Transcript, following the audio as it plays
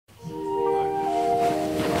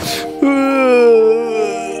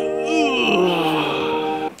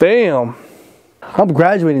Damn. I'm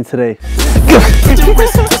graduating today.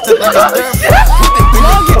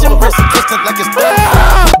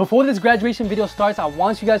 Before this graduation video starts, I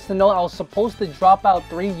want you guys to know I was supposed to drop out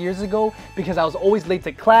 3 years ago because I was always late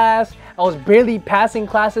to class. I was barely passing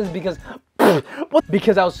classes because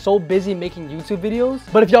I was so busy making YouTube videos.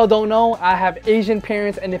 But if y'all don't know, I have Asian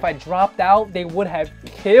parents, and if I dropped out, they would have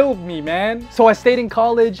killed me, man. So I stayed in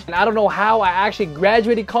college, and I don't know how I actually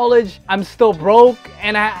graduated college. I'm still broke,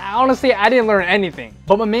 and I honestly didn't learn anything.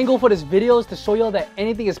 But my main goal for this video is to show y'all that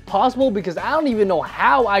anything is possible, because I don't even know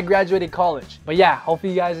how I graduated college. But yeah,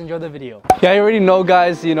 hopefully you guys enjoy the video. Yeah, you already know,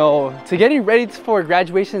 guys, you know, to getting ready for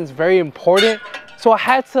graduation is very important. So I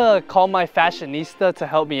had to call my fashionista to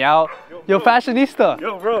help me out. Yo, fashionista.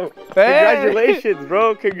 Yo, bro. Hey. Congratulations,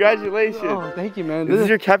 bro. Congratulations. Oh, thank you, man. This is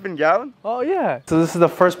your cap and gown? Oh, yeah. So this is the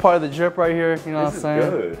first part of the drip right here. You know what I'm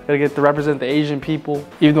saying? Good. Gotta get to represent the Asian people.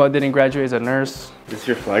 Even though I didn't graduate as a nurse. This is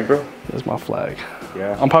your flag, bro? This is my flag.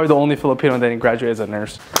 Yeah. I'm probably the only Filipino that didn't graduate as a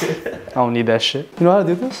nurse. I don't need that shit. You know how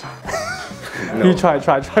to do this? No. You try.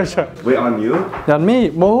 Wait, on you? Not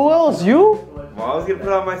me. Well, who else? You? Well, I was gonna put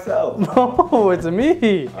it on myself. No, it's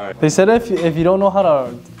me. Right. They said if you don't know how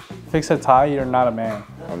to fix a tie, you're not a man.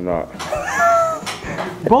 I'm not.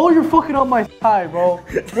 Bro, you're fucking up my tie, bro.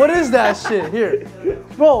 What is that shit? Here.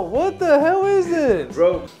 Bro, what the hell is this?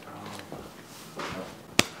 Bro.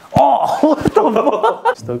 Oh, what the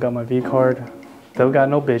fuck? Still got my V card. Still got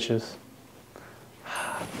no bitches.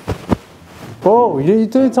 Bro, you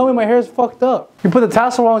didn't tell me my hair is fucked up. You put the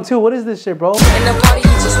tassel wrong too. What is this shit, bro?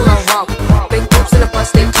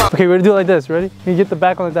 Okay, we're gonna do it like this. Ready? You get the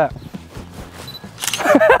back on like that.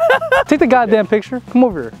 Take the goddamn picture. Come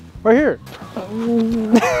over here. Right here.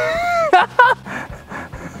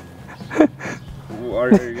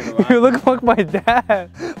 You look like my dad.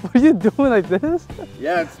 What are you doing like this?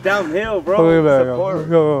 Yeah, it's downhill, bro. Okay,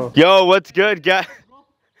 go. Yo, what's good, guy?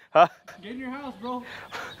 Huh? Get in your house, bro.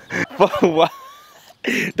 What?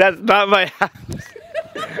 That's not my house.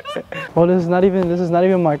 Well, this is not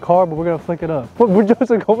even my car, but we're gonna flick it up. We're just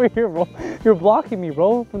like over here, bro. You're blocking me,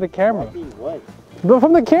 bro, from the camera. What? But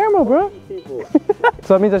from the camera, bro.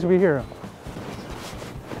 So that means I should be here.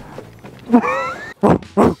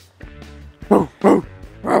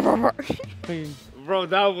 Bro,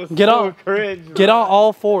 that was cringe. Get on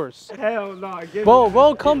all fours. Hell no.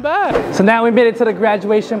 Bro, come back. So now we made it to the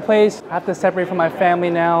graduation place. I have to separate from my family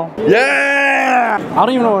now. Yeah! I don't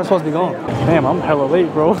even know where I'm supposed to be going. Damn, I'm hella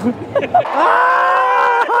late, bro.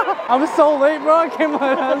 I'm so late, bro.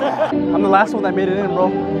 I'm the last one that made it in, bro.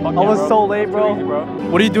 I was so late, bro.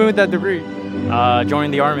 What are you doing with that degree?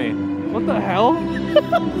 Joining the army. What the hell?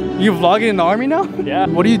 You vlogging in the army now? Yeah.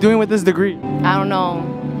 What are you doing with this degree? I don't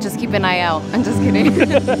know. Just keep an eye out. I'm just kidding.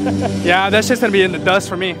 Yeah, that's just gonna be in the dust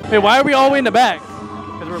for me. Wait, why are we all the way in the back?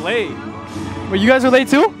 Because we're late. Wait, you guys are late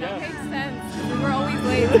too? That makes sense. We were always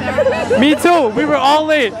late. Me too. We were all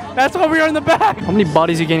late. That's why we are in the back. How many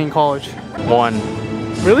bodies you getting in college? 1.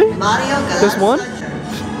 Really? Just one?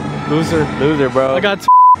 Loser, bro. I got 2.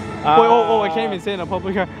 Wait, I can't even say it in a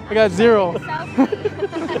public car. I got 0.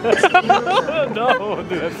 No,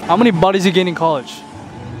 dude. How many bodies you getting in college?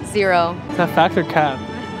 0. Is that fact or cap?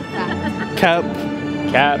 Cap.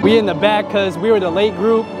 We in the back because we were the late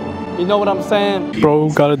group. You know what I'm saying? Bro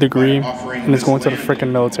got a degree and is going to the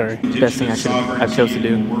freaking military. Best thing I chose to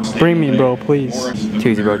do. Bring me, bro, please. Too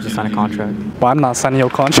easy, bro. Just sign a contract. Well, I'm not signing your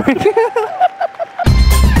contract.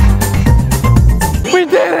 We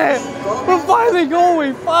did it! We're finally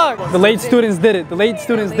going. Fuck. The late students did it. The late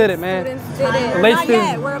students did it, man. The late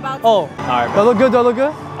students. We're about to. Oh. All right. Do I look good? Do I look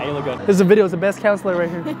good? Hey, you look good. This is a video. It's the best counselor right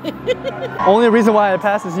here. Only reason why I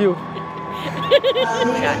passed is you.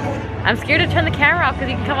 I'm scared to turn the camera off because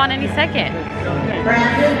he can come on any second.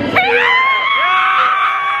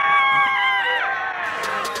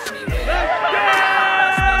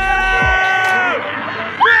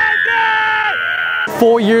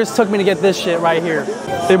 4 years took me to get this shit right here.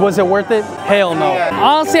 Was it worth it? Hell no.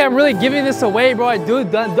 Honestly, I'm really giving this away, bro. I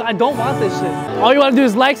don't want this shit. All you want to do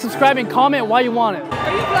is like, subscribe, and comment why you want it.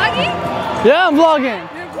 Are you vlogging? Yeah, I'm vlogging.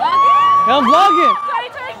 You're vlogging? Yeah, I'm vlogging.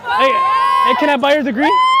 Hey, can I buy your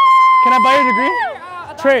degree? Can I buy your degree?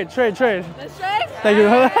 Trade. Let's trade? Thank you.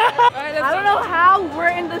 I don't know how we're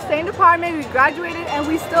in the same department, we graduated, and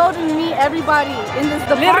we still didn't meet everybody in this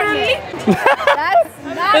department. That's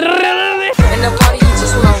not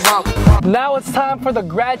Now it's time for the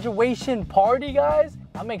graduation party, guys.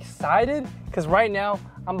 I'm excited because right now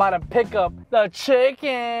I'm about to pick up the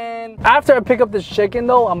chicken. After I pick up this chicken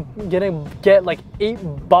though, I'm gonna get like 8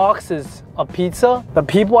 boxes of pizza. The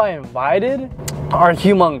people I invited, are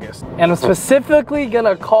humongous. And I'm specifically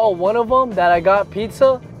gonna call one of them that I got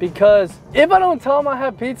pizza because if I don't tell him I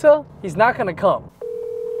have pizza, he's not gonna come.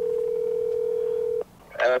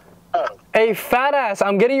 Hey, fat ass,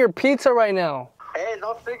 I'm getting your pizza right now. Hey,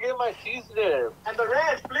 don't forget my seasoning. And the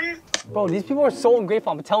ranch, please. Bro, these people are so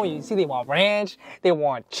ungrateful. I'm telling you, you see, they want ranch, they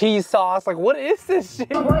want cheese sauce. Like, what is this shit?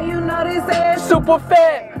 Super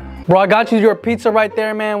fat. Bro, I got you your pizza right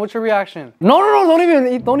there, man. What's your reaction? No,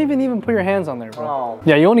 don't even put your hands on there, bro. Oh.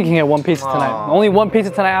 Yeah, you only can get one pizza tonight. Only one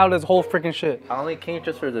pizza tonight out of this whole freaking shit. I only came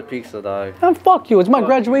just for the pizza, dog. Man, fuck you. It's my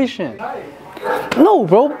graduation. No,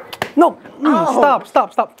 bro. No. Stop.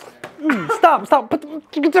 Stop.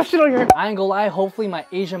 Get that shit on your. I ain't gonna lie. Hopefully my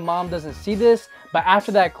Asian mom doesn't see this. But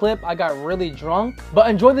after that clip, I got really drunk. But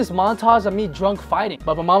enjoy this montage of me drunk fighting.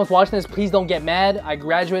 But if my mom's watching this, please don't get mad. I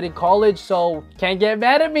graduated college, so can't get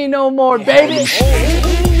mad at me no more, baby.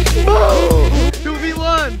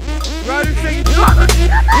 2v1. Ryder saying,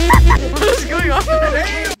 what is going on?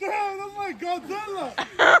 Damn, that's like Godzilla.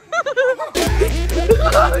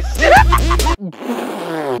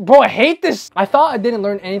 Bro, I hate this. I thought I didn't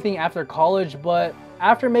learn anything after college, but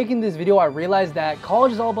after making this video, I realized that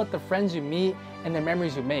college is all about the friends you meet and the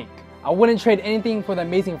memories you make. I wouldn't trade anything for the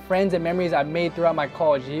amazing friends and memories I've made throughout my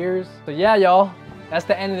college years. So yeah, y'all, that's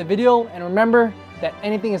the end of the video. And remember that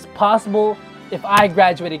anything is possible if I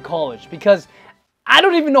graduated college, because I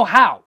don't even know how.